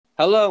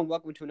Hello and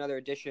welcome to another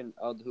edition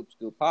of the Hoop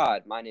Scoop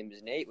Pod. My name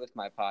is Nate with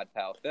my pod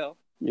pal Phil.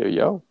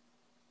 Yo.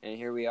 And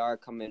here we are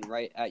coming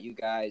right at you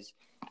guys,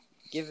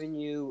 giving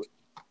you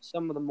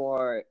some of the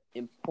more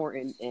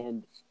important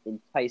and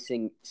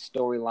enticing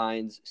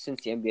storylines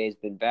since the NBA has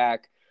been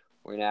back.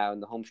 We're now in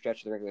the home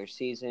stretch of the regular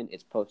season.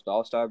 It's post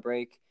All-Star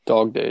break.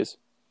 Dog days,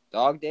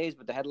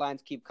 but the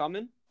headlines keep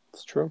coming.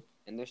 It's true.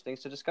 And there's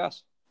things to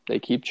discuss. They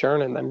keep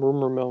churning them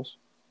rumor mills.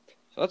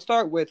 So let's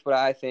start with what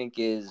I think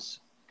is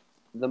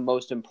the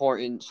most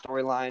important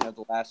storyline of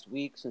the last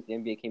week since the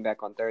NBA came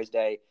back on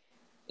Thursday,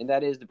 and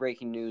that is the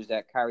breaking news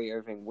that Kyrie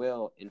Irving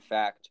will, in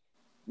fact,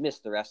 miss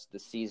the rest of the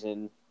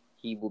season.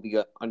 He will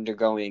be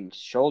undergoing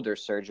shoulder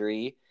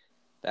surgery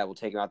that will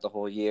take him out the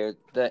whole year.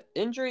 The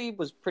injury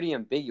was pretty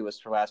ambiguous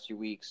for the last few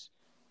weeks.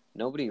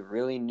 Nobody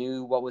really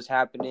knew what was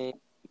happening.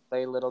 He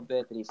played a little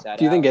bit, then he sat out.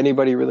 Do you think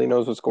anybody really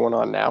knows what's going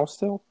on now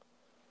still?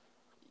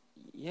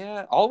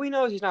 Yeah, all we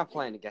know is he's not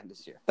playing again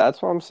this year. That's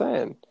what I'm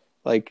saying.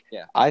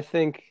 I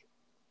think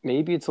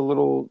maybe it's a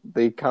little,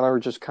 they kind of are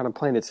just kind of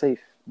playing it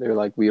safe. They're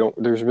like,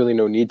 there's really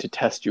no need to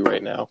test you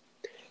right now.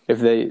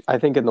 I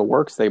think in the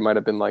works, they might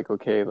have been like,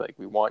 okay, like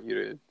we want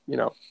you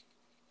to,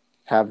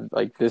 have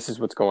like, this is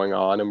what's going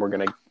on and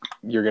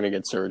you're going to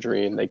get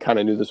surgery. And they kind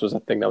of knew this was a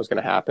thing that was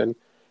going to happen.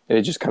 And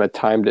it just kind of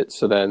timed it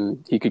so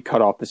then he could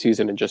cut off the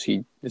season and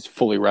he is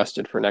fully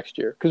rested for next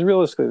year. Because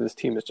realistically, this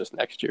team is just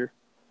next year.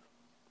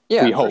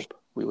 Yeah.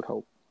 We would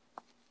hope.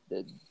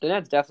 The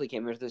Nets definitely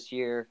came into this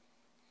year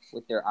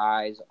with their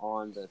eyes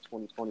on the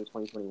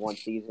 2020-2021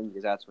 season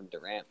because that's when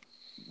Durant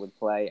would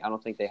play. I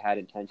don't think they had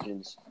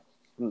intentions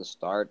from the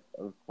start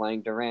of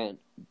playing Durant,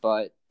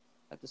 but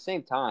at the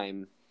same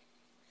time,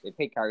 they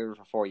paid Kyrie Irving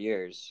for 4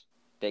 years.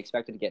 They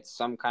expected to get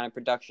some kind of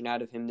production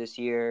out of him this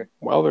year.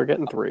 Well, they're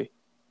getting 3.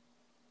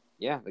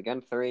 Yeah, they're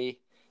getting 3.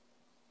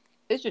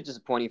 It's just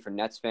disappointing for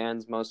Nets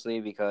fans mostly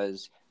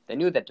because they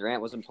knew that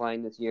Durant wasn't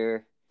playing this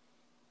year,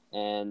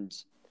 and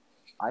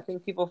I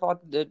think people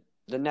thought that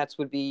the Nets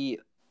would be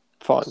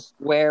fun,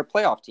 square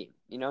playoff team.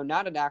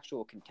 Not an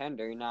actual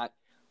contender. You're not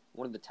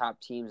one of the top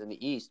teams in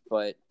the East,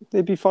 but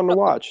they'd be fun to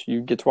watch.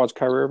 You get to watch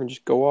Kyrie Irving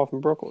just go off in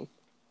Brooklyn.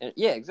 And,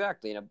 yeah,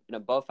 exactly. In a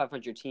above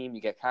 500 team,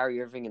 you get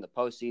Kyrie Irving in the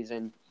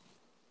postseason,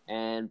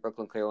 and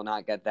Brooklyn clearly will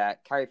not get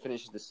that. Kyrie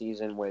finishes the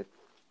season with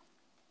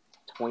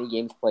 20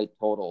 games played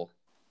total,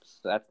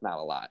 so that's not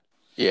a lot.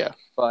 Yeah.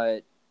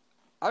 But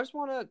I just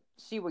want to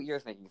see what you're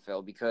thinking,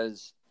 Phil,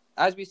 because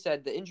as we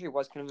said, the injury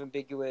was kind of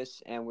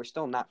ambiguous, and we're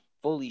still not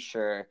fully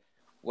sure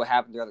what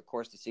happened throughout the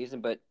course of the season.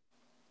 But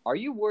are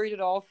you worried at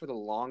all for the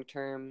long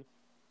term?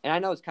 And I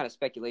know it's kind of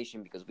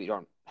speculation because we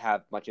don't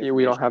have much information. Yeah,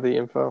 we don't have the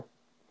info.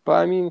 But,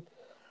 I mean,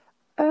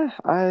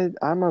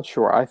 I'm not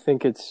sure. I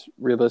think it's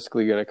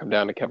realistically going to come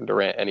down to Kevin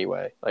Durant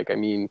anyway.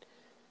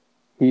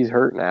 He's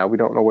hurt now. We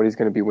don't know what he's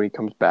going to be when he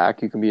comes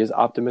back. You can be as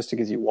optimistic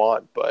as you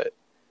want, but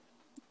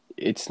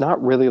it's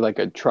not really like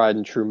a tried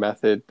and true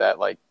method that,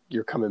 like,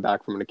 you're coming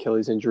back from an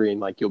Achilles injury and,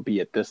 like, you'll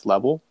be at this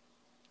level.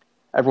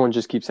 Everyone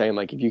just keeps saying,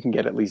 like, if you can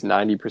get at least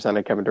 90%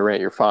 of Kevin Durant,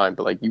 you're fine.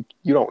 But, like,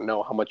 you don't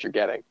know how much you're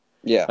getting.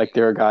 Yeah. Like,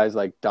 there are guys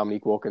like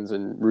Dominique Wilkins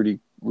and Rudy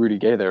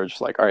Gay that are just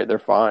like, all right, they're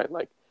fine.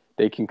 Like,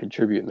 they can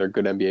contribute and they're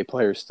good NBA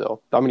players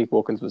still. Dominique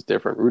Wilkins was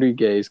different. Rudy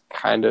Gay's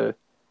kind of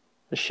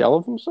a shell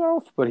of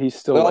himself, but he's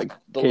still,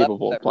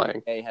 capable of playing.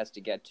 Rudy Gay has to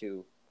get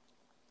to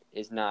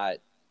is not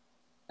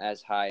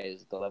as high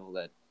as the level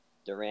that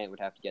Durant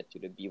would have to get to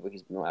be what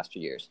he's been the last 2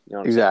 years. You know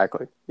what I'm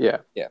Exactly. saying?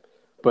 Yeah.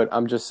 But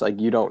I'm just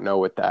like, you don't know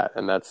with that.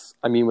 And that's,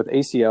 with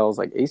ACLs,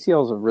 like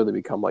ACLs have really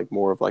become like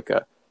more of like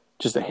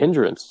just a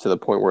hindrance to the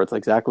point where it's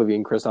like Zach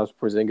LaVine, Kristaps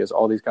Porzingis,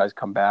 all these guys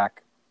come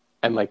back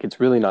and like, it's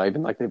really not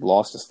even like they've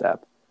lost a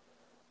step.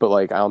 But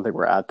like, I don't think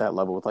we're at that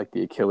level with like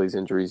the Achilles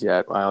injuries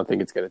yet. I don't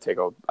think it's going to take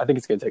I think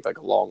it's going to take like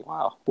a long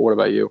while. But what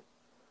about you?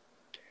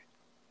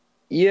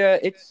 Yeah,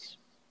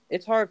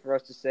 it's hard for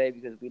us to say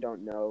because we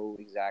don't know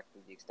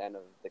exactly the extent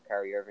of the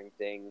Kyrie Irving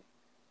thing.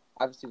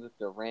 Obviously with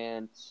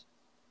Durant,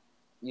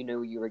 you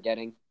knew you were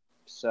getting.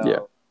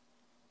 So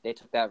They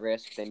took that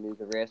risk. They knew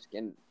the risk.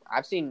 And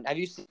have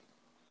you seen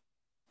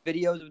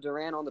videos of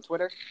Durant on the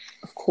Twitter?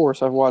 Of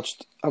course. I've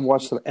watched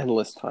them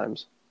endless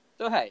times.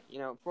 So, hey,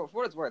 for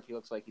what it's worth, he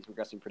looks like he's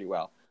progressing pretty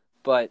well.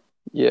 But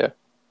yeah,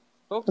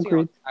 focusing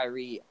on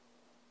Kyrie,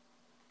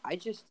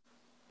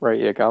 Right,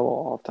 yeah, got a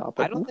little off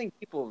topic. I don't think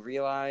people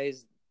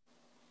realize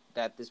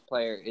that this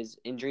player is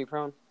injury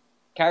prone.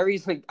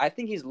 Kyrie's I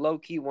think he's low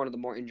key one of the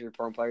more injury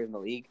prone players in the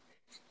league.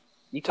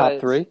 Top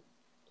 3?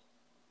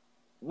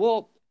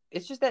 Well,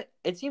 it's just that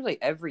it seems like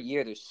every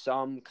year there's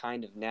some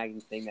kind of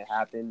nagging thing that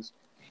happens.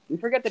 We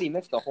forget that he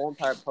missed the whole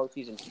entire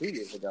postseason 2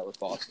 years ago with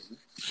Boston.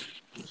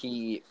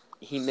 He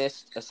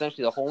missed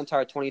essentially the whole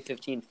entire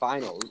 2015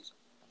 finals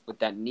with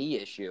that knee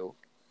issue.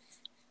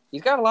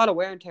 He's got a lot of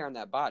wear and tear on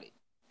that body.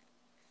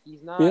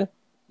 He's not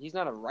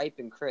a ripe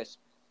and crisp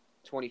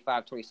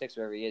 25, 26,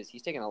 wherever he is.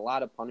 He's taken a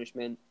lot of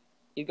punishment.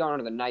 He's gone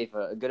under the knife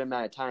a good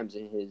amount of times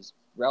in his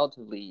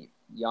relatively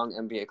young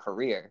NBA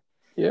career.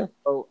 Yeah.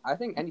 So I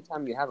think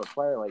anytime you have a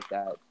player like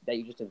that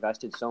you just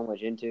invested so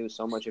much into,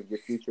 so much of your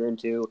future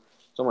into,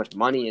 so much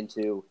money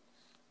into,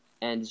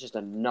 and it's just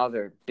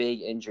another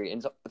big injury.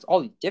 And it's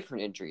all these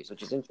different injuries,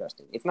 which is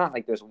interesting. It's not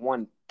like there's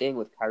one thing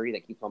with Kyrie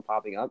that keeps on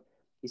popping up.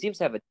 He seems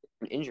to have a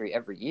different injury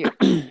every year.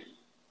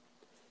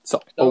 So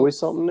always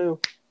something new.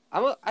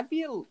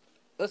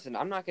 Listen,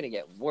 I'm not going to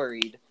get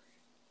worried,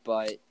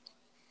 but...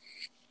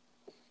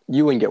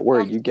 You wouldn't get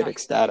worried. You'd get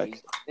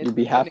ecstatic. You'd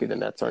be happy the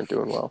Nets aren't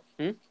doing well.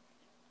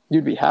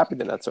 You'd be happy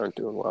the Nets aren't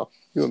doing well.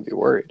 You wouldn't be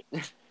worried.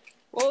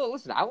 Well,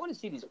 listen, I want to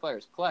see these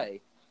players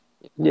play.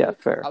 Yeah,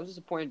 fair. I was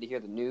disappointed to hear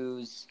the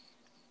news,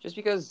 just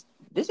because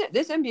this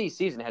NBA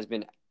season has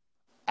been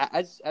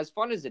as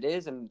fun as it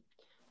is, and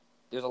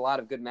there's a lot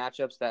of good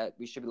matchups that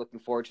we should be looking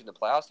forward to in the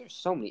playoffs. There's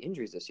so many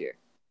injuries this year.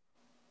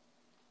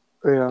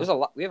 Yeah,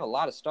 We have a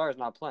lot of stars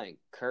not playing.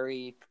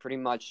 Curry, pretty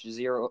much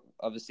 0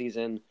 of the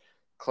season.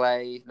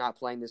 Clay not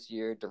playing this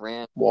year.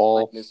 Durant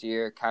Wall playing this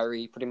year.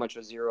 Kyrie pretty much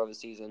a 0 of the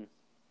season.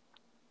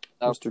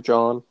 Mr.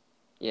 John.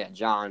 Yeah,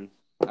 John.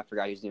 I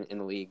forgot he's in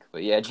the league,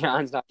 but yeah,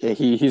 John's not. Yeah,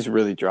 he's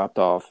really dropped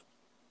off.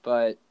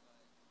 But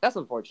that's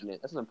unfortunate.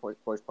 That's an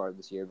important part of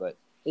this year, but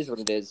it is what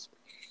it is.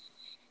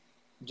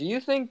 Do you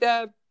think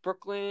that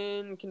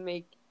Brooklyn can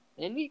make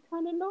any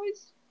kind of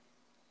noise?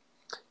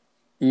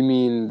 You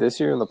mean this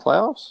year in the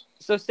playoffs?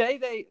 So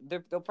say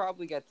they'll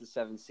probably get the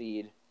 7th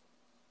seed.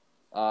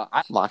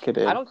 Lock it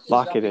in. I don't see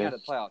Lock it in. Out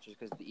of the playoffs just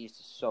because the East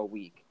is so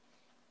weak.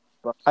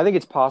 But I think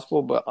it's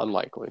possible, but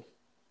unlikely.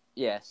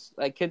 Yes,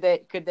 like could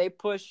they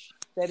push?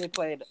 Say they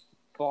played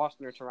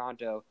Boston or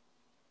Toronto,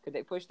 could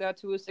they push that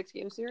to a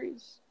 6-game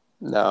series?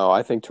 No,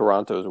 I think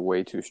Toronto's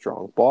way too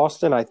strong.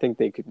 Boston, I think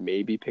they could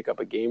maybe pick up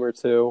a game or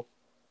two.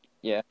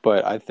 Yeah,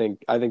 but I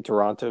think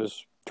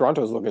Toronto's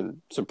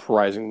looking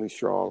surprisingly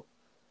strong.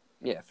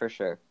 Yeah, for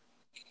sure.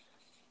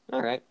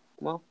 All right.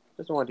 Well,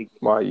 just wanted to.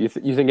 Why you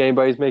think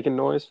anybody's making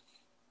noise?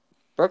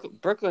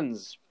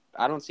 Brooklyn's.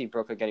 I don't see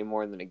Brooklyn getting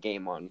more than a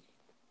game on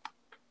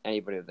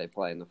anybody that they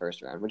play in the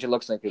first round, which it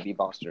looks like it would be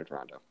Boston or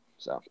Toronto.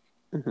 So,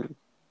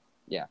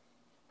 yeah.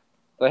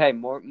 But hey,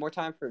 more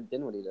time for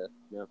Dinwiddie to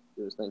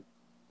do his thing,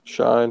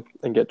 shine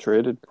and get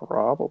traded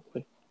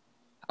probably.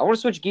 I want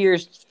to switch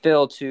gears,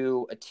 Phil,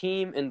 to a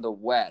team in the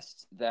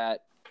West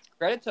that,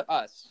 credit to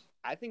us,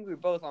 I think we were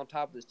both on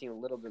top of this team a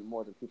little bit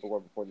more than people were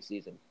before the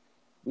season.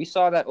 We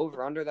saw that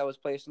over/under that was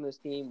placed on this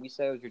team. We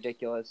said it was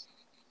ridiculous.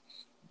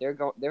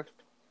 They're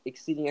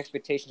exceeding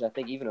expectations, I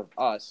think, even of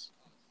us.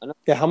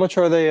 Yeah, how much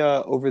are they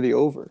over the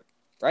over?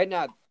 Right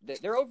now,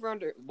 they're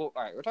over/under. Well,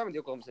 all right, we're talking about the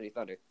Oklahoma City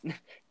Thunder.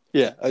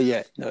 Yeah.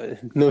 Yeah.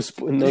 No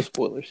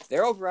spoilers.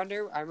 They're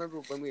over/under. I remember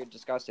when we were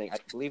discussing. I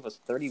believe it was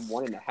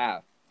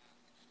 31.5.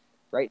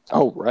 Right.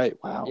 Oh, right.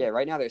 Wow. Yeah.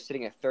 Right now they're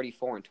sitting at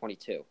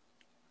 34-22.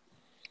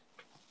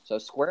 So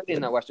squarely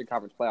in that Western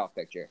Conference playoff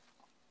picture.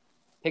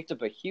 Picked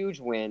up a huge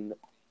win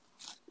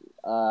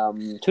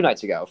 2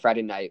 nights ago,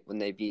 Friday night, when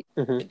they beat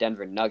the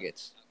Denver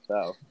Nuggets.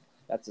 So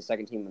that's the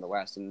second team in the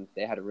West, and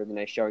they had a really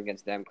nice showing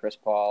against them. Chris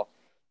Paul,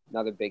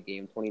 another big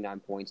game, 29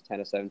 points,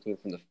 10 of 17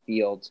 from the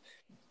field.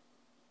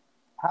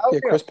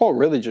 Chris Paul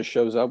really just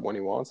shows up when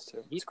he wants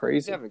to. It's crazy.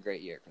 He's having a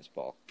great year, Chris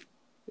Paul.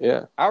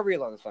 Yeah. How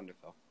real are the Thunder,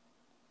 Phil?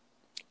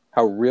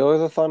 How real are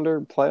the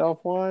Thunder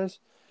playoff-wise?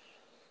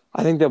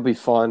 I think they'll be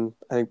fun.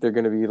 I think they're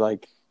going to be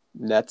like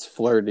Nets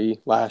flirty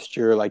last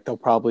year. Like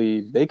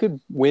they could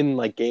win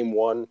like game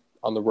 1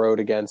 on the road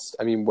against,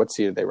 what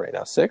seed are they right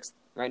now? 6th?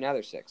 Right now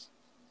they're 6th.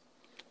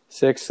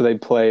 6th, so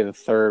they'd play the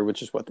 3rd,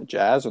 which is what, the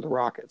Jazz or the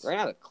Rockets? Right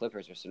now the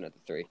Clippers are sitting at the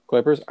 3.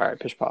 Clippers? All right,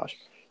 pish posh.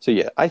 So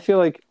yeah, I feel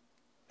like,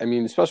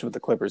 especially with the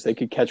Clippers, they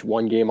could catch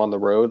one game on the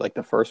road, like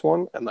the first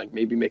one, and like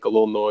maybe make a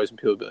little noise, and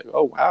people will be like,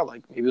 "Oh wow,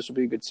 like maybe this will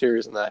be a good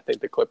series." And then I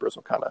think the Clippers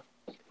will kind of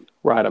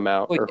ride them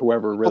out, or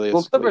whoever really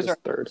is. Clippers are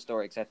 3rd.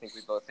 Story, because I think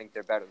we both think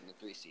they're better than the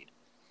 3 seed.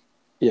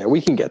 Yeah,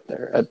 we can get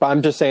there, but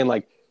I'm just saying,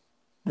 like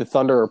the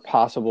Thunder are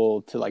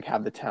possible to like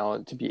have the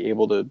talent to be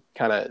able to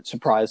kind of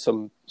surprise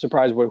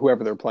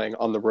whoever they're playing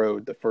on the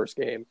road the first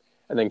game,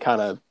 and then kind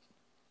of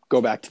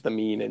go back to the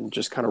mean and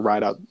just kind of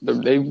ride out.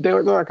 They're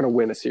not going to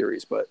win a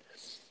series, but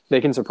they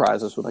can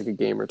surprise us with like a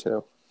game or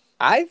 2.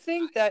 I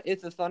think that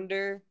if the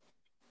Thunder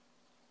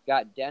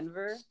got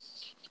Denver,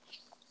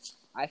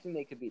 I think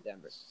they could beat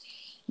Denver.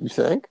 You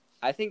think?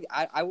 I think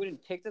I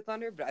wouldn't pick the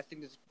Thunder, but I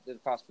think there's a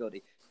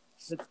possibility.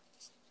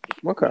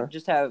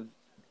 Okay.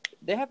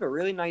 They have a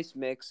really nice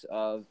mix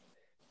of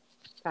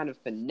kind of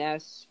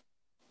finesse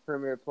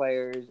perimeter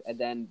players, and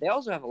then they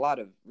also have a lot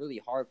of really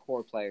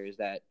hardcore players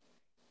that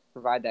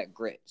provide that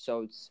grit.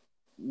 So it's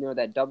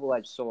that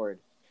double-edged sword.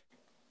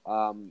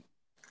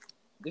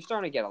 They're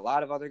starting to get a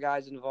lot of other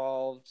guys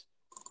involved.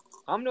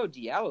 Hamidou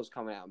Diallo's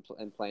coming out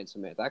and playing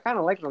some minutes. I kind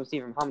of like what I'm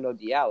seeing from Hamidou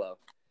Diallo.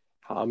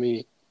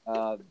 Hami.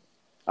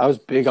 I was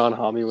big on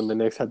Hami when the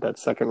Knicks had that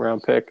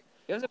 2nd-round pick.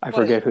 I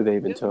forget who they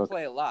even took. He doesn't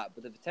play a lot,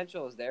 but the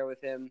potential is there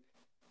with him.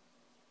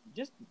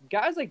 Just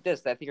guys like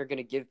this that I think are going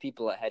to give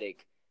people a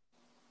headache.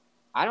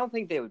 I don't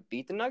think they would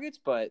beat the Nuggets,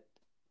 but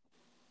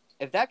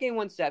if that game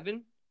won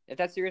 7, if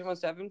that series won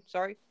 7,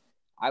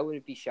 I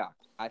wouldn't be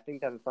shocked. I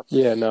think that the Thunder.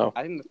 Yeah, no.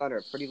 I think the Thunder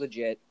are pretty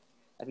legit.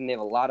 I think they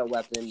have a lot of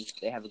weapons.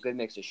 They have a good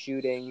mix of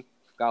shooting.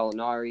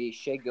 Gallinari,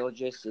 Shai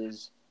Gilgeous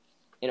is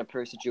in a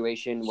per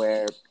situation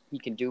where he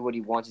can do what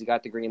he wants. He's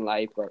got the green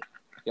light, but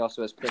he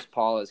also has Chris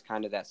Paul as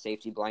kind of that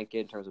safety blanket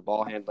in terms of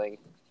ball handling.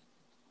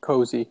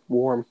 Cozy,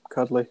 warm,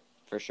 cuddly.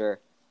 For sure.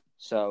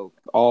 So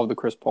all of the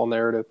Chris Paul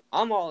narrative.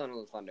 I'm all in on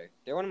the Thunder.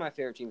 They're one of my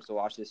favorite teams to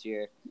watch this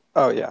year.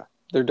 Oh yeah,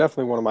 they're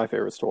definitely one of my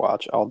favorites to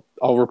watch. I'll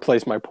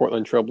replace my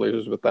Portland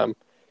Trailblazers with them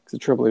because the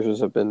Trailblazers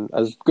have been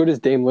as good as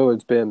Dame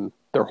Lillard's been.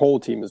 Their whole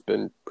team has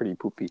been pretty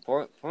poopy.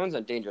 Portland's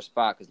in a dangerous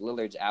spot because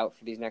Lillard's out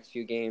for these next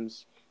few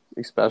games.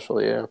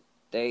 Especially, yeah.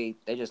 They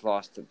just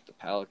lost to the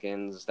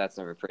Pelicans. That's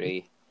never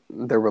pretty.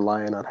 They're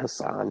relying on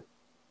Hassan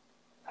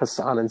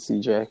and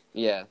CJ.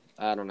 Yeah,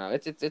 I don't know.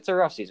 It's a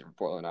rough season for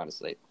Portland,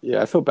 honestly.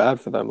 Yeah, I feel bad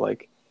for them.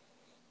 Like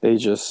it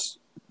just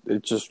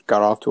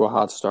got off to a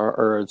hot start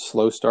or a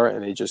slow start,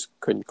 and they just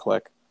couldn't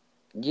click.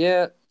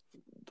 Yeah,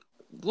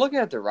 looking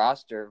at the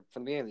roster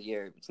from the beginning of the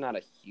year, it's not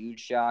a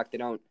huge shock.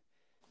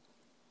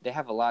 They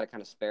have a lot of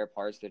kind of spare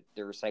parts that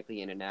they're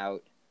recycling in and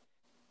out.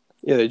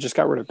 Yeah, they just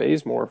got rid of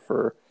Bazemore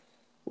for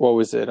what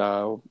was it?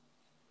 Trevor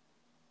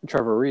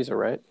Ariza,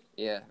 right?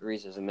 Yeah,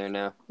 Ariza's in there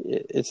now.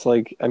 It's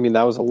like, I mean,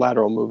 that was a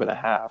lateral move and a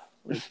half.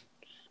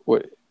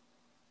 What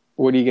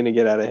are you going to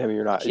get out of him?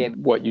 You're not.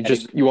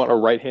 You want a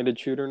right-handed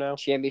shooter now?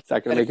 Is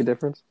that going to make a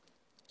difference?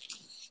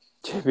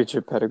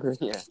 Championship pedigree.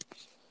 Yeah,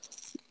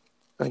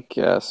 I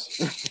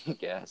guess.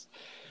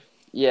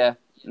 Yeah,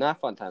 not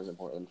fun times in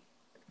Portland.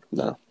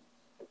 No.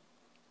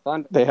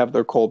 Fun. They have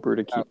their cold brew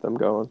to keep them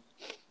going.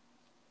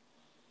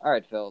 All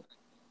right, Phil.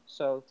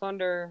 So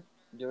Thunder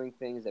doing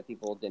things that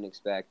people didn't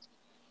expect.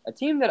 A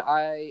team that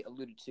I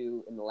alluded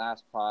to in the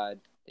last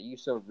pod that you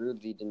so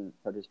rudely didn't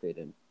participate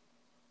in.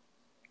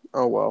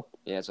 Oh, well.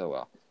 Yeah, so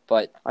well.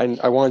 But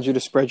I wanted you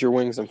to spread your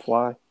wings and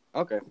fly.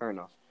 Okay, fair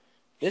enough.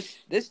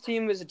 This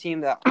team is a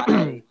team that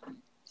I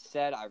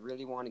said I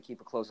really want to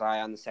keep a close eye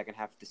on the second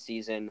half of the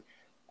season.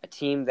 A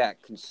team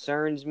that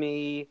concerns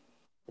me.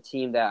 A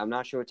team that I'm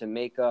not sure what to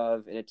make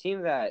of. And a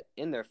team that,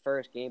 in their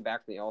first game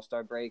back from the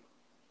All-Star break,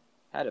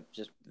 had a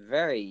just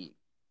very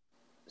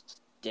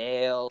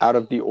stale, out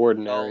of the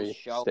ordinary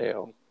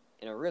stale,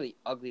 and a really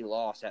ugly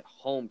loss at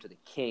home to the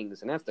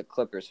Kings, and that's the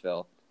Clippers,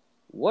 Phil.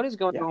 What is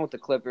going on with the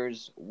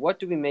Clippers? What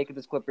do we make of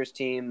this Clippers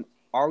team?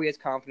 Are we as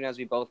confident as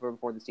we both were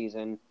before the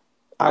season?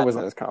 I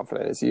wasn't as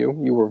confident as you.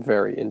 You were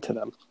very into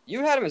them.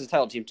 You had them as a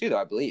title team too,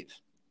 though, I believe.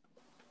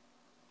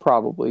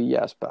 Probably,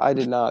 yes, but I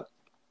did not.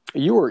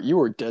 You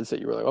were dead set.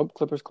 You were like, oh,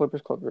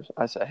 Clippers.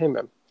 I said, hey,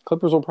 man,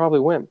 Clippers will probably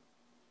win,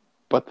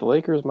 but the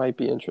Lakers might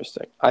be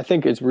interesting. I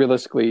think it's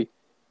realistically,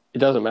 it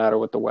doesn't matter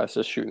what the West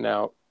is shooting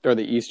out or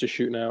the East is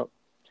shooting out.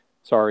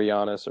 Sorry,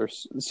 Giannis. Or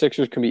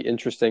Sixers can be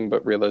interesting,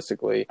 but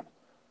realistically,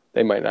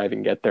 they might not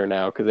even get there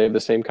now because they have the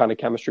same kind of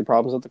chemistry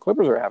problems that the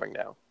Clippers are having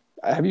now.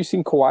 Have you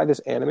seen Kawhi this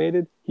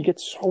animated? He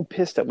gets so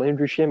pissed at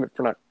Landry Shamet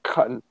for not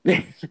cutting.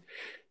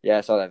 Yeah,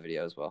 I saw that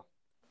video as well.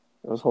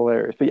 It was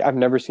hilarious. But I've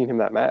never seen him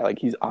that mad. Like,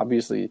 he's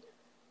obviously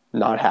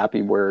not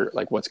happy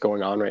what's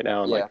going on right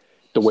now and like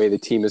the way the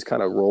team is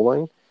kind of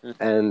rolling.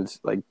 Mm-hmm. And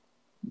like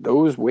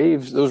those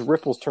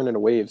ripples turn into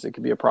waves. It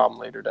could be a problem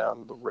later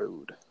down the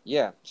road.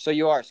 Yeah. So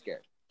you are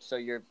scared. So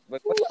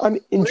I'm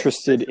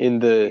interested in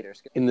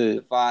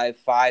the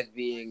five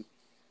being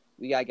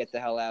we gotta get the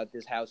hell out.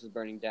 This house is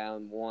burning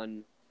down.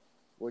 One,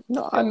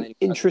 I'm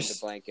interested. The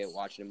blanket,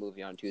 watching a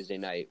movie on Tuesday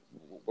night.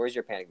 Where's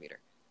your panic meter?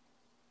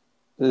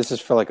 This is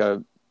for like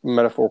a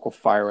metaphorical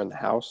fire in the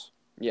house.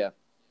 Yeah.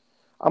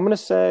 I'm gonna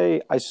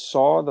say I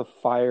saw the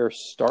fire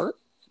start.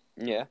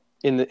 Yeah.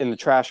 In the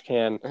trash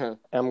can. Uh-huh.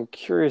 I'm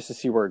curious to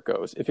see where it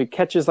goes. If it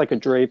catches like a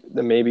drape,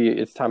 then maybe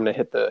it's time to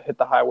hit the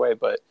highway.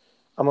 But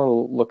I'm gonna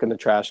look in the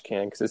trash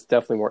can because it's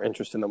definitely more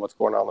interesting than what's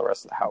going on in the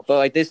rest of the house. But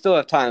like they still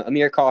have time.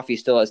 Amir Coffey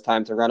still has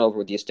time to run over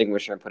with the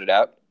extinguisher and put it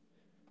out.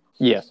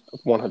 Yes,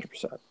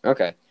 100%.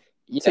 Okay.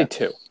 Yeah. Say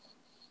 2.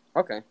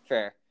 Okay,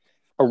 fair.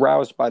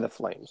 Aroused by the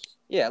flames.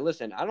 Yeah,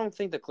 listen, I don't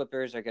think the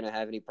Clippers are going to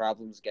have any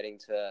problems getting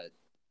to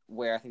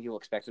where I think people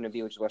expect them to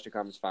be, which is Western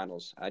Conference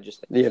Finals.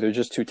 They're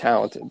just too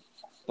talented.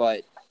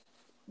 But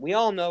we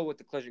all know what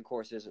the collision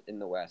course is in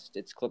the West.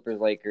 It's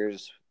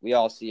Clippers-Lakers. We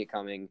all see it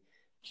coming.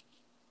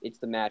 It's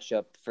the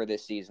matchup for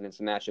this season. It's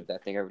the matchup that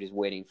I think everybody's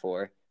waiting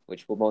for,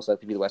 which will most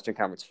likely be the Western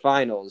Conference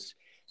Finals.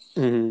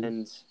 Mm-hmm.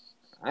 And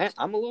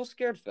I'm a little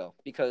scared, Phil,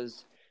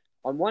 because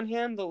on one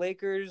hand, the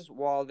Lakers,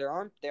 while they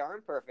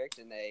aren't perfect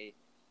and they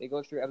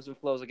go through ebbs and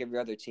flows like every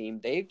other team,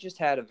 they've just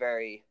had a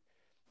very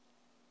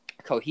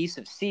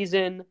cohesive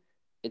season.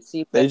 It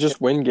seems they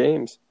just win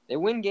games. They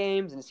win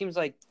games, and it seems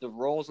like the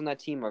roles on that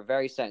team are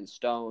very set in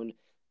stone.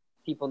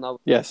 People know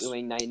what they're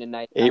doing night in and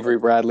night out. Avery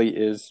Bradley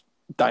is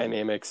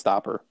dynamic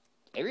stopper.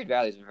 Avery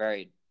Bradley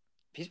is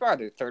he's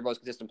probably the third most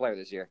consistent player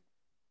this year.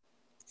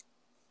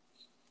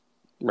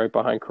 Right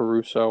behind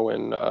Caruso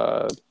and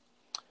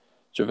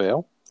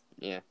JaVale.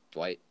 Yeah,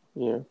 Dwight.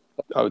 Yeah.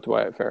 Oh,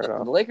 Dwight, fair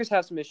enough. The Lakers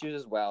have some issues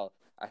as well.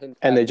 I think,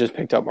 and they just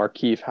picked up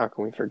Markieff. How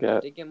can we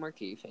forget? They get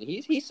Markieff, and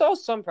he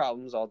solves some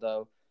problems.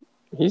 Although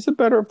he's the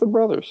better of the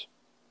brothers.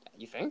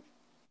 You think?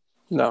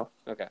 No.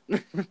 Okay.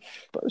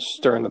 But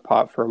stirring the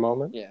pot for a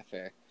moment. Yeah,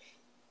 fair.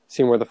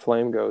 Seeing where the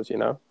flame goes,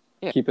 Yeah.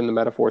 Keeping the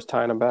metaphors,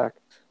 tying them back.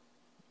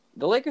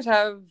 The Lakers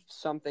have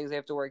some things they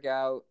have to work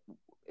out.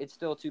 It's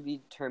still to be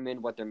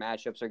determined what their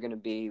matchups are going to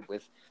be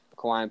with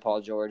Kawhi and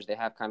Paul George. They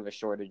have kind of a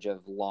shortage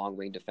of long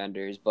wing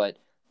defenders, but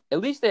at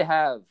least they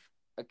have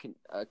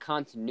a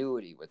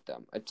continuity with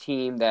them, a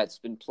team that's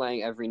been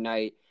playing every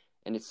night,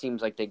 and it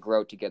seems like they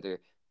grow together.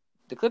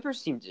 The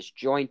Clippers seem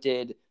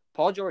disjointed.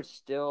 Paul George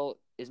still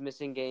is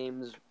missing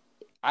games.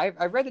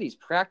 I've read that he's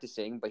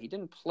practicing, but he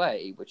didn't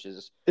play, which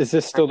is. Is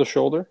this still the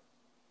shoulder?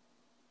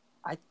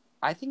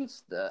 I think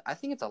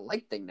it's a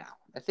leg thing now.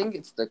 I think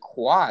it's the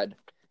quad.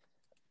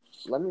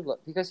 Let me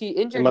look because he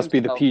injured. It must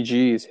himself. be the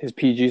PGs. His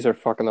PGs are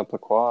fucking up the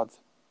quads.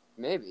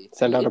 Maybe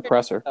send out a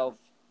presser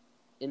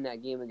in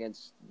that game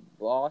against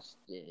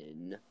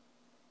Boston.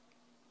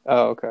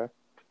 Oh, okay.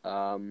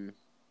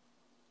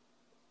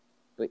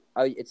 But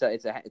it's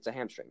a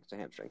hamstring. It's a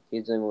hamstring.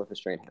 He's dealing with a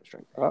strained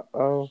hamstring.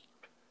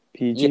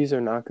 PGs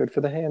are not good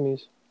for the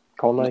hammies.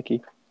 Call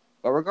Nike.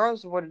 But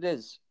regardless of what it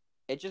is,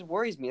 it just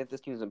worries me that this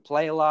team doesn't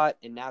play a lot,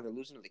 and now they're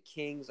losing to the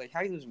Kings. Like, how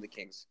are you losing to the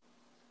Kings?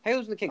 How are you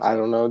losing to the Kings? I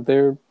don't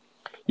know.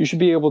 You should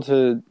be able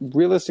to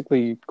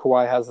realistically.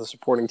 Kawhi has the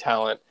supporting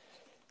talent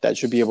that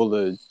should be able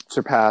to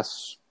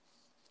surpass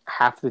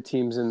half the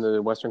teams in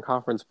the Western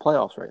Conference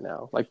playoffs right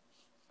now, like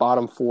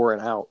bottom 4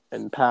 and out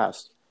and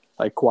past.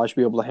 Like Kawhi should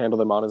be able to handle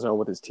them on his own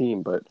with his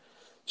team, but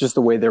just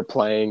the way they're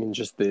playing and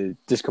just the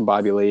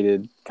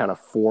discombobulated kind of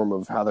form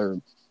of how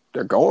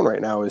they're going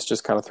right now is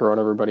just kind of throwing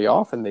everybody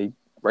off. And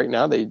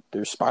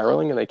they're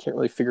spiraling and they can't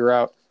really figure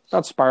out.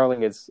 Not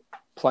spiraling as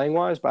playing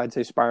wise, but I'd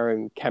say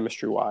spiraling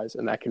chemistry wise,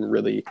 and that can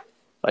really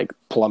like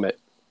plummet.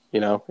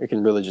 It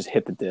can really just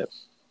hit the dip.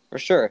 For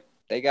sure,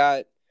 they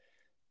got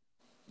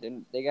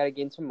a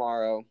game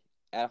tomorrow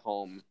at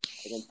home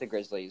against the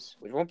Grizzlies,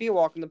 which won't be a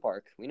walk in the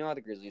park. We know how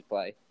the Grizzlies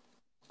play.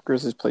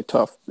 Grizzlies play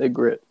tough. They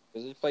grit.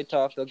 Grizzlies play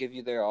tough. They'll give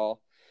you their all.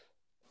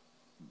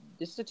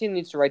 This is a team that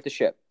needs to right the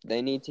ship.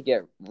 They need to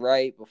get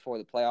right before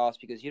the playoffs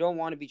because you don't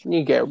want to be.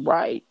 You get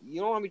right.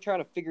 You don't want to be trying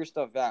to figure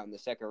stuff out in the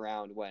second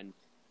round when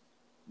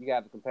you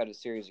have a competitive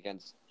series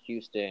against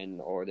Houston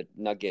or the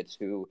Nuggets,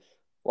 who,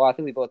 well, I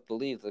think we both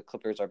believe the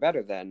Clippers are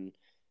better than.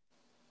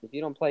 If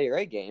you don't play your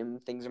A game,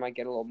 things might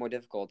get a little more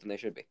difficult than they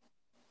should be.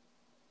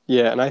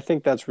 Yeah, and I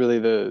think that's really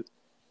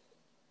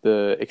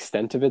the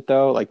extent of it,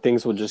 though. Like,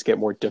 things will just get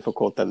more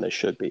difficult than they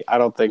should be. I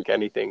don't think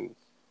anything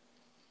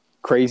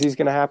crazy is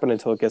going to happen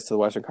until it gets to the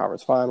Western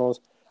Conference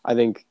Finals. I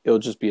think it'll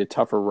just be a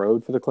tougher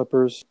road for the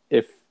Clippers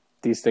if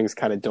these things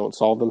kind of don't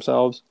solve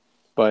themselves.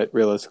 But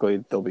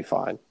realistically, they'll be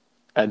fine.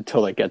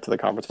 Until they get to the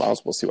conference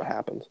finals, we'll see what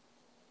happens.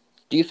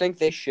 Do you think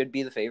they should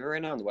be the favorite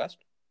right now in the West?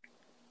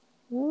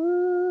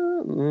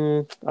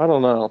 I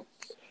don't know.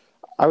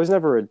 I was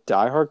never a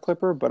diehard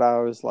Clipper, but I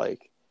was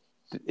like,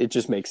 it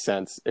just makes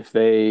sense. If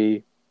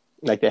they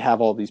have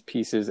all these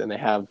pieces and they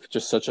have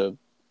just such a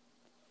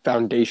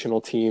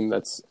foundational team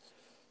that's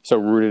so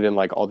rooted in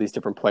like all these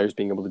different players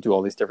being able to do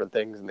all these different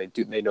things, and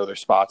they know their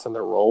spots and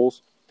their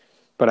roles.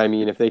 But I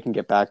mean, if they can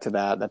get back to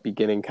that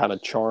beginning kind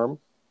of charm,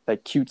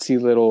 that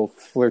cutesy little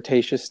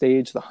flirtatious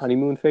stage, the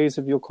honeymoon phase,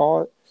 if you'll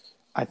call it,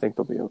 I think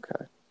they'll be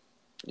okay.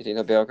 You think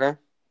they'll be okay?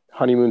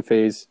 Honeymoon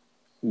phase,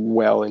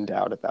 well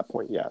endowed at that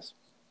point, yes.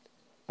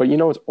 But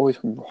it's always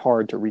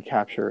hard to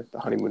recapture the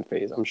honeymoon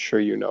phase. I'm sure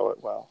you know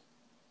it well.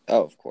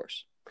 Oh, of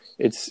course.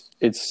 It's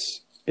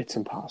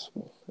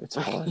impossible. It's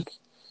hard.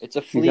 It's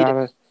a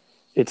fleeting.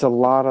 It's a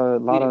lot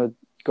of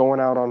going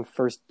out on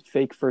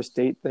fake first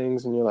date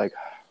things, and you're like,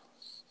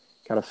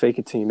 gotta fake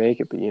it till you make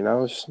it. But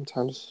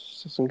sometimes it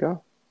just doesn't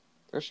go.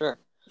 For sure.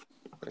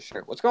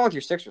 What's going on with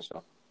your Sixers,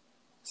 Phil?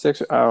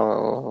 Sixers, I don't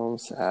know. I'm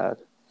sad.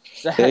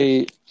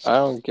 I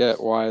don't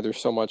get why there's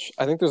so much.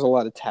 I think there's a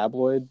lot of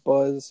tabloid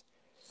buzz,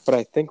 but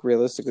I think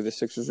realistically the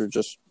Sixers are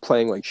just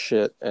playing like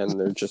shit, and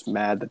they're just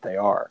mad that they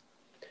are.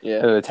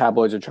 Yeah. And the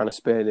tabloids are trying to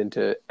spin it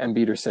into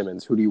Embiid or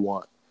Simmons. Who do you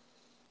want?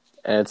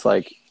 And it's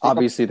like,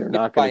 obviously they're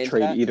not going to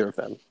trade either of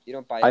them. You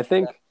don't buy into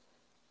that?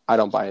 I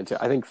don't buy into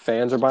it. I think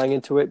fans are buying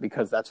into it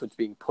because that's what's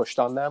being pushed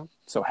on them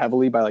so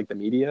heavily by like the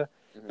media.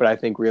 Mm-hmm. But I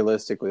think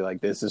realistically,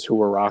 like, this is who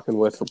we're rocking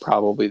with for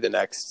probably the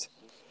next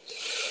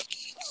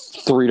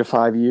 3 to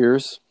 5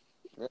 years.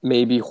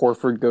 Maybe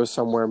Horford goes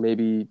somewhere.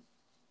 Maybe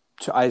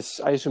I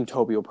assume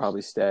Toby will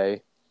probably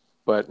stay,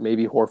 but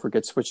maybe Horford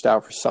gets switched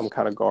out for some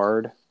kind of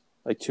guard,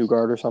 like 2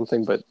 guard or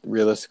something. But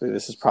realistically,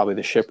 this is probably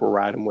the ship we're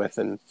riding with,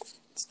 and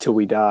it's till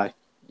we die.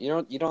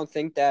 You don't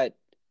think that?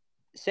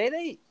 Say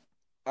they,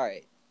 all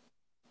right.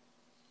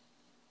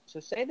 So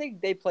say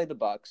they play the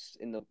Bucks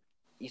in the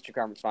Eastern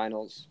Conference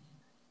Finals,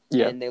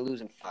 and they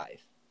lose in 5.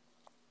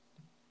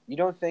 You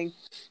don't think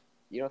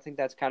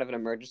that's kind of an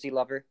emergency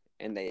lever,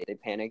 and they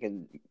panic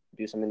and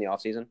do something in the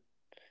offseason?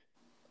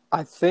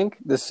 I think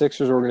the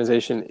Sixers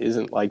organization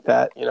isn't like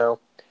that.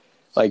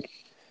 Like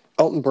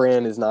Elton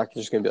Brand is not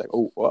just going to be like,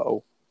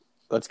 oh,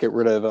 let's get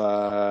rid of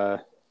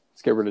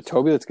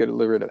Toby. Let's get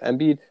rid of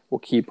Embiid. We'll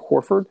keep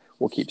Horford.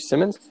 We'll keep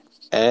Simmons,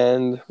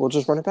 and we'll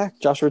just run it back.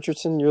 Josh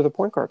Richardson, you're the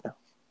point guard now.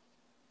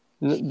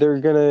 They're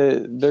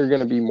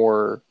gonna be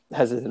more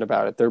hesitant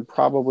about it. They're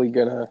probably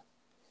gonna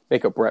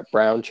make a Brett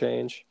Brown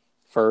change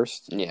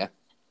first. Yeah.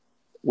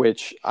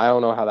 which I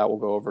don't know how that will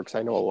go over because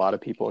I know a lot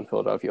of people in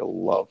Philadelphia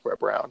love Brett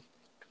Brown.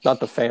 Not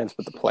the fans,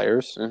 but the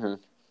players. Mm-hmm.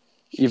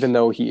 Even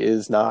though he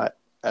is not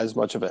as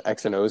much of an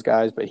X and O's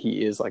guy, but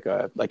he is like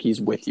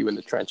he's with you in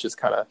the trenches,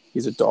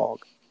 he's a dog.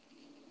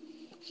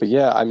 But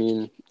yeah, I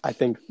mean, I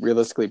think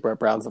realistically Brett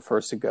Brown's the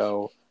first to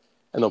go,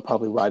 and they'll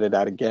probably ride it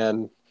out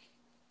again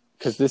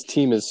because this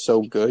team is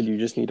so good. You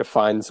just need to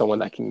find someone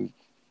that can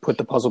put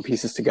the puzzle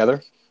pieces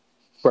together.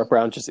 Brett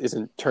Brown just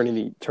isn't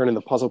turning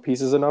the puzzle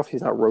pieces enough.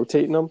 He's not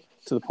rotating them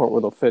to the point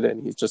where they'll fit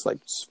in. He's just like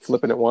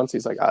flipping it once.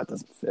 He's like, it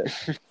doesn't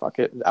fit. Fuck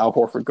it. Al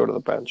Horford, go to the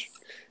bench.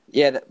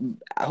 Yeah,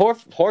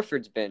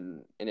 Horford's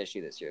been an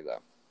issue this year,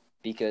 though,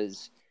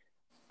 because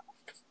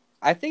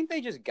I think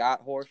they just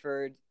got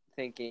Horford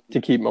thinking to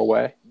keep him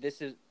away.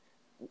 This is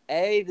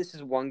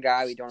one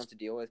guy we don't have to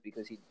deal with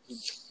because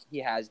he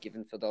has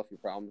given Philadelphia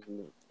problems.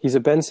 He's a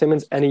Ben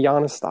Simmons and a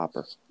Giannis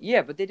stopper.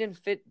 Yeah, but they didn't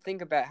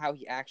think about how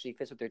he actually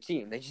fits with their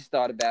team. They just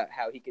thought about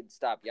how he could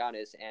stop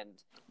Giannis and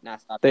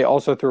not stop. They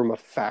also threw him a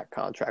fat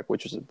contract,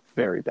 which was a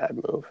very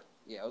bad move.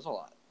 Yeah, it was a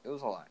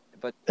lot.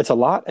 But it's a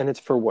lot, and it's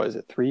for, what is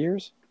it, 3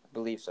 years? I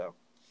believe so.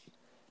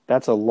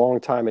 That's a long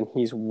time, and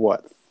he's,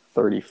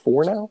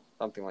 34 now?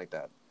 Something like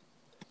that.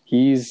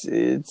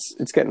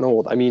 It's getting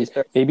old. I mean,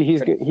 maybe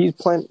he's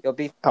playing.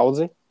 How old is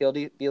he? He'll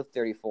be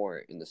 34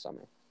 in the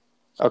summer.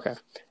 Okay.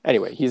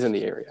 Anyway, he's in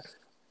the area.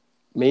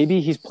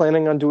 Maybe he's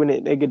planning on doing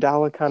it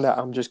Iguodala kind of.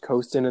 I'm just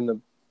coasting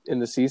in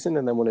the season,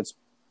 and then when it's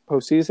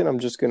postseason, I'm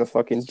just gonna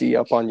fucking D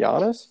up on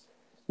Giannis.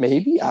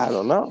 Maybe, I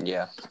don't know.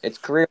 Yeah, it's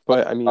career.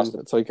 But I mean,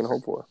 that's all you can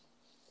hope for.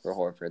 For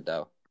Horford,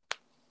 though.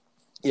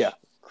 Yeah,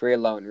 career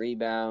low in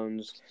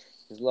rebounds,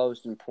 his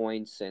lowest in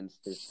points since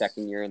his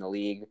second year in the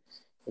league.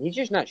 And he's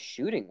just not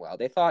shooting well.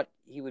 They thought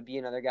he would be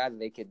another guy that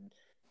they could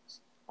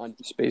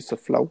space the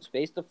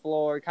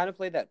floor. Kind of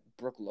play that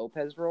Brook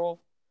Lopez role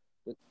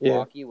with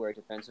Milwaukee, where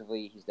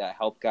defensively he's that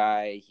help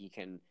guy. He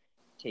can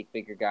take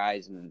bigger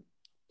guys and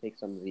take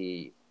some of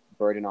the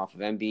burden off of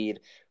Embiid.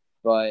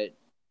 But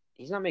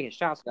he's not making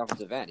shots at the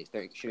offensive end. He's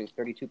shooting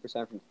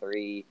 32% from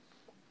three,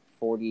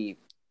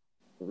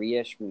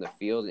 43-ish from the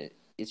field.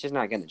 It's just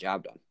not getting the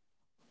job done.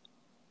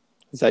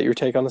 Is that your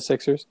take on the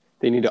Sixers?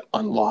 They need to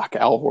unlock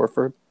Al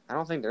Horford. I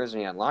don't think there's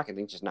any unlock. I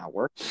think it's just not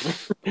working.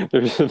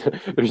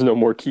 there's no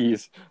more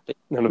keys.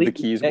 None of the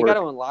keys work. They got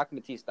to unlock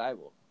Matisse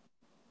Thybulle.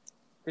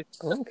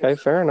 Okay,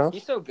 fair enough.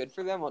 He's so good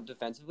for them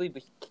defensively,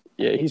 but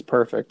he's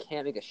perfect. He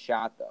can't make a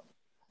shot though.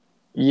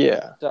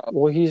 Yeah.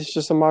 Well, he's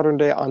just a modern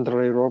day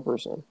Andre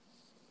Roberson.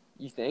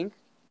 You think?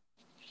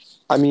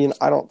 I mean,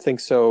 I don't think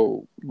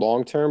so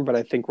long term, but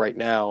I think right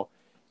now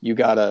you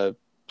gotta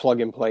plug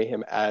and play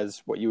him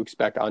as what you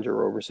expect Andre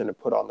Roberson to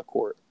put on the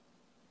court.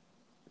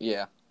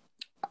 Yeah.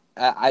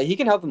 He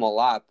can help them a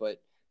lot,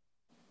 but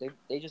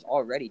they just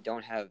already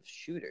don't have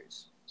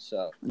shooters.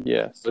 So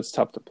it's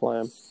tough to play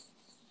him.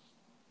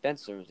 Ben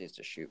Simmons needs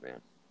to shoot,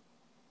 man.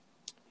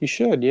 He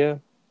should, yeah.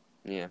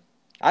 Yeah,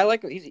 I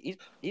like him.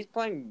 He's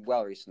playing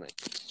well recently.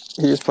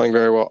 He is playing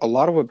very well. A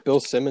lot of what Bill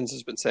Simmons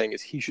has been saying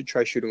is he should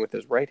try shooting with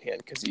his right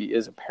hand because he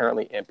is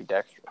apparently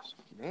ambidextrous.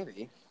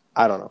 Maybe.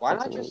 I don't know. Why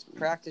not just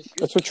practice shooting?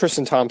 That's what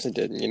Tristan Thompson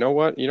did. And you know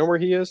what? You know where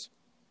he is?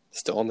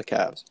 Still on the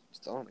Cavs.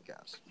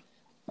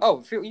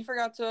 Oh, you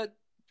forgot to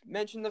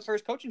mention the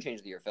first coaching change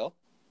of the year, Phil.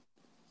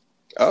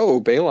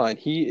 Oh, Beilein.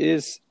 He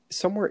is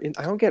somewhere in.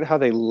 I don't get how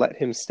they let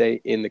him stay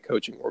in the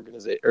coaching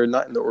organization, or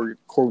not in the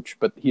coach,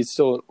 but he's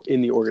still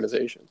in the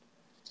organization.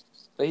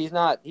 But he's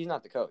not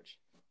the coach.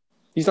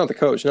 He's not the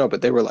coach, no.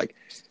 But they were like,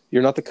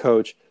 "You're not the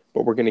coach,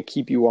 but we're going to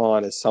keep you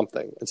on as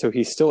something." And so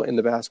he's still in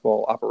the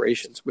basketball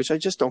operations, which I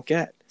just don't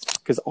get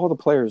because all the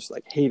players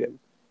hate him.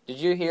 Did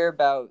you hear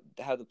about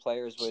how the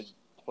players would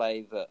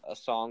play the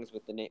songs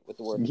with the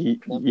word?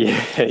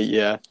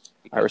 Yeah.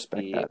 I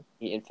respect that.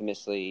 He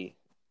infamously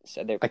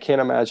said I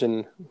can't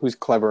imagine who's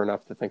clever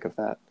enough to think of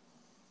that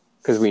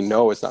because we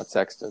know it's not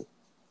Sexton.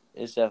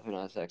 It's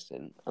definitely not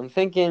Sexton. I'm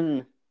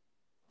thinking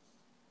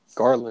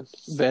Garland,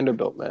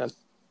 Vanderbilt, man.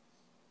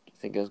 You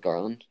think it was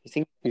Garland? You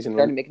think he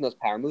started making those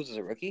power moves as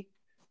a rookie?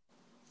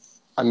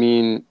 I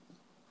mean,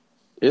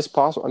 it's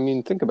possible. I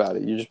mean, think about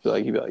it. You'd be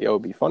like, yo,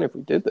 it'd be funny if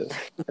we did this.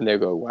 And they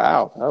go,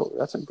 wow,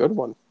 that's a good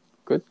one.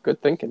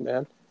 Good thinking,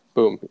 man.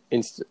 Boom.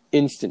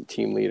 Instant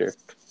team leader.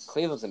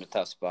 Cleveland's in a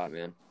tough spot,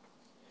 man.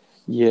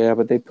 Yeah,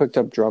 but they picked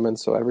up Drummond,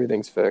 so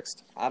everything's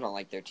fixed. I don't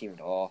like their team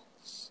at all.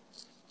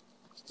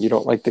 You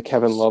don't like the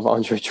Kevin Love,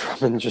 Andre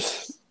Drummond,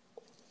 just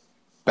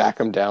back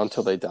them down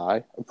till they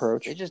die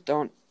approach? They just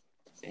don't.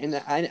 And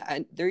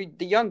they're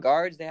the young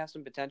guards. They have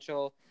some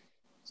potential.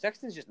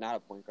 Sexton's just not a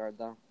point guard,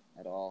 though,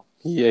 at all.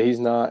 Yeah, he's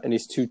not, and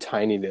he's too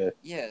tiny to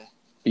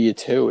be a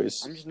two. I'm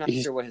just not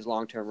sure what his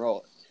long-term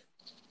role is.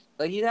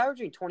 He's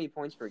averaging 20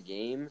 points per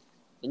game,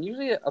 and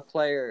usually a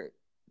player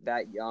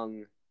that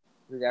young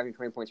who's averaging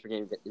 20 points per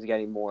game is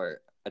getting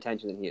more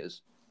attention than he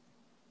is.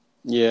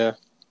 Yeah.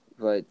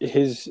 But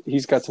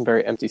he's got some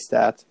very empty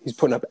stats. He's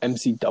putting up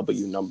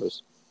MCW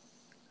numbers.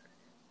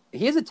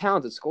 He is a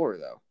talented scorer,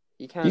 though.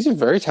 He's a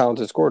very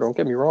talented scorer, don't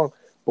get me wrong.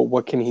 But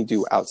what can he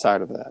do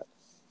outside of that?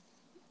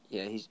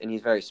 Yeah, he's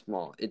very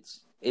small.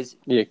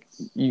 Yeah,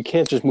 you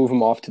can't just move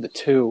him off to the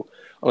 2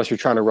 unless you're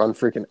trying to run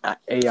freaking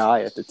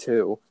AI at the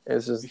 2.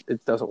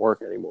 It doesn't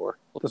work anymore.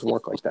 It doesn't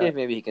work like that.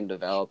 Maybe he can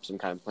develop some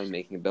kind of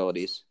playmaking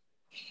abilities.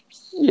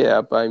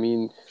 Yeah, but I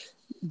mean,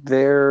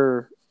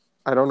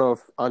 I don't know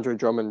if Andre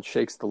Drummond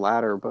shakes the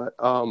ladder, but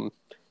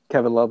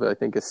Kevin Love, I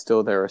think, is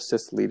still their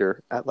assist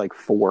leader at like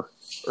 4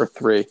 or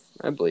 3.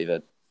 I believe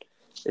it.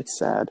 It's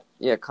sad.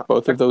 Yeah,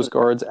 both of those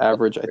guards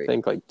average, I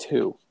think, like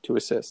two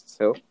assists.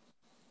 Who?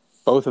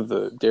 Both of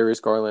the Darius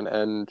Garland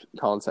and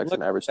Colin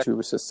Sexton average 2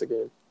 assists a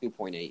game.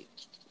 2.8.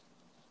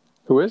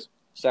 Who is?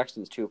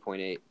 Sexton's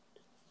 2.8.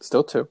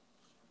 Still 2.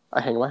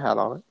 I hang my hat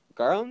on it.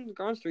 Garland's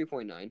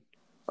 3.9.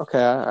 Okay,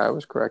 I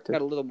was corrected.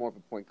 Got a little more of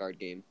a point guard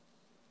game.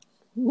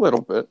 A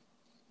little bit.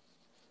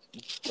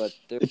 But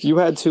if you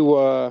had to,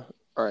 all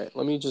right,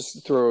 let me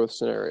just throw a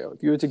scenario.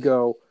 If you had to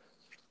go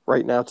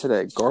right now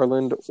today,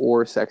 Garland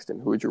or Sexton,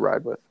 who would you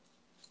ride with?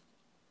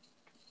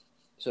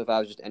 So if I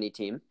was just any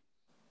team?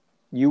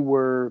 You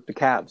were the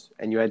Cavs,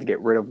 and you had to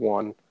get rid of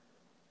one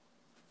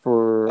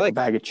for a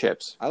bag of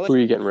chips. Who are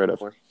you getting rid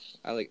of?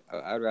 I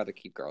would rather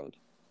keep Garland.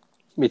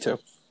 Me too.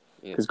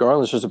 Because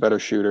Garland's just a better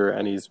shooter,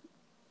 and he's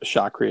a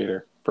shot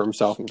creator for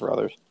himself and for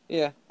others.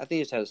 Yeah, I think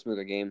he just has a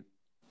smoother game.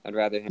 I'd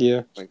rather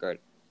him point guard.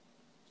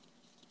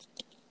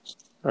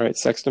 All right,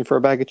 Sexton for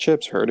a bag of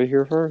chips. Heard it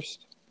here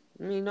first.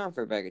 I mean, not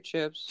for a bag of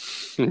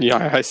chips.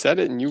 Yeah, I said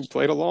it, and you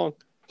played along.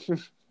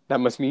 That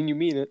must mean you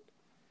mean it.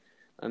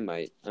 I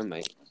might.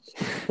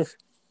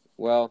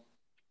 Well,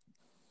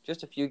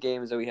 just a few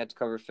games that we had to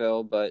cover,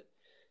 Phil, but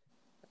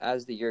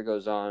as the year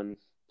goes on,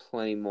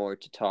 plenty more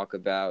to talk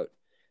about.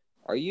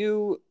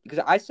 Because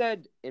I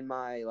said in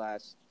my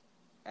last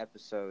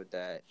episode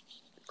that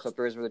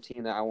Clippers were the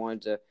team that I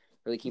wanted to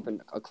really keep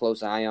a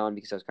close eye on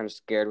because I was kind of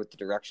scared with the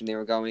direction they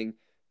were going.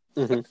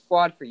 Mm-hmm. What's the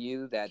squad for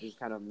you that is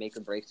kind of make or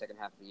break second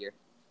half of the year?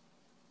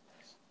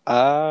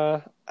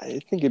 I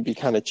think it'd be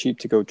kind of cheap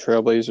to go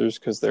Trailblazers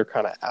because they're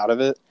kind of out of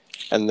it,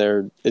 and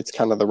it's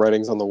kind of the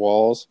writings on the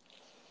walls.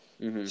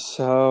 Mm-hmm.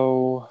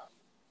 So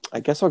I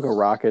guess I'll go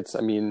Rockets.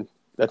 I mean,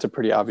 that's a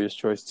pretty obvious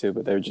choice too,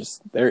 but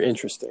they're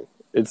interesting.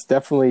 It's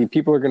definitely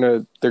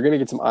they're gonna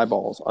get some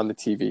eyeballs on the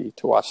TV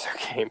to watch their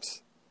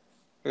games.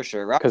 For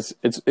sure, because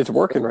it's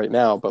working right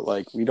now, but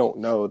like we don't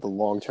know the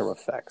long-term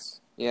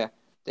effects. Yeah,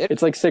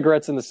 it's like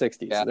cigarettes in the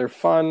 '60s. Yeah. They're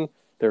fun,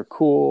 they're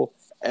cool.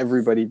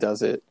 Everybody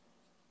does it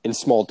in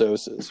small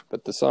doses,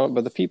 but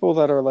the people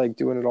that are like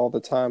doing it all the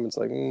time, it's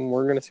like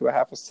we're gonna see what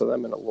happens to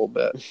them in a little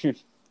bit.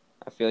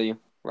 I feel you.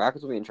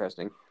 Rockets will be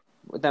interesting.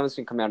 With them, it's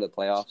gonna come down to the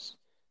playoffs.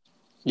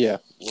 Yeah.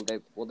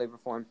 Will they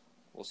perform?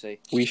 We'll see.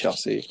 We shall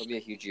see. It'll be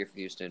a huge year for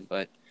Houston,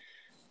 but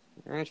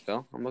all right,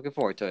 Phil. I'm looking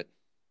forward to it.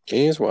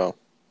 Me as well.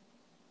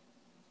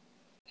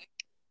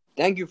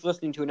 Thank you for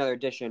listening to another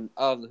edition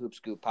of the Hoop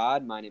Scoop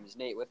Pod. My name is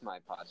Nate with my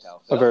pod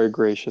pal Phil. A very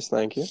gracious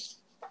thank you.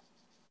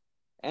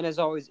 And as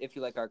always, if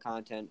you like our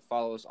content,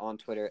 follow us on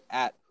Twitter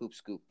at Hoop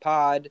Scoop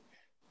Pod.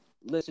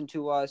 Listen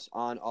to us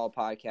on all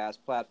podcast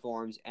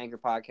platforms: Anchor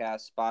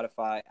Podcasts,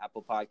 Spotify,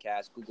 Apple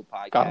Podcasts, Google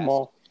Podcasts. Got them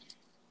all.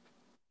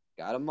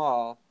 Got them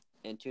all.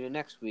 And tune in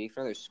next week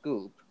for another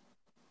scoop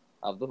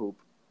of the hoop.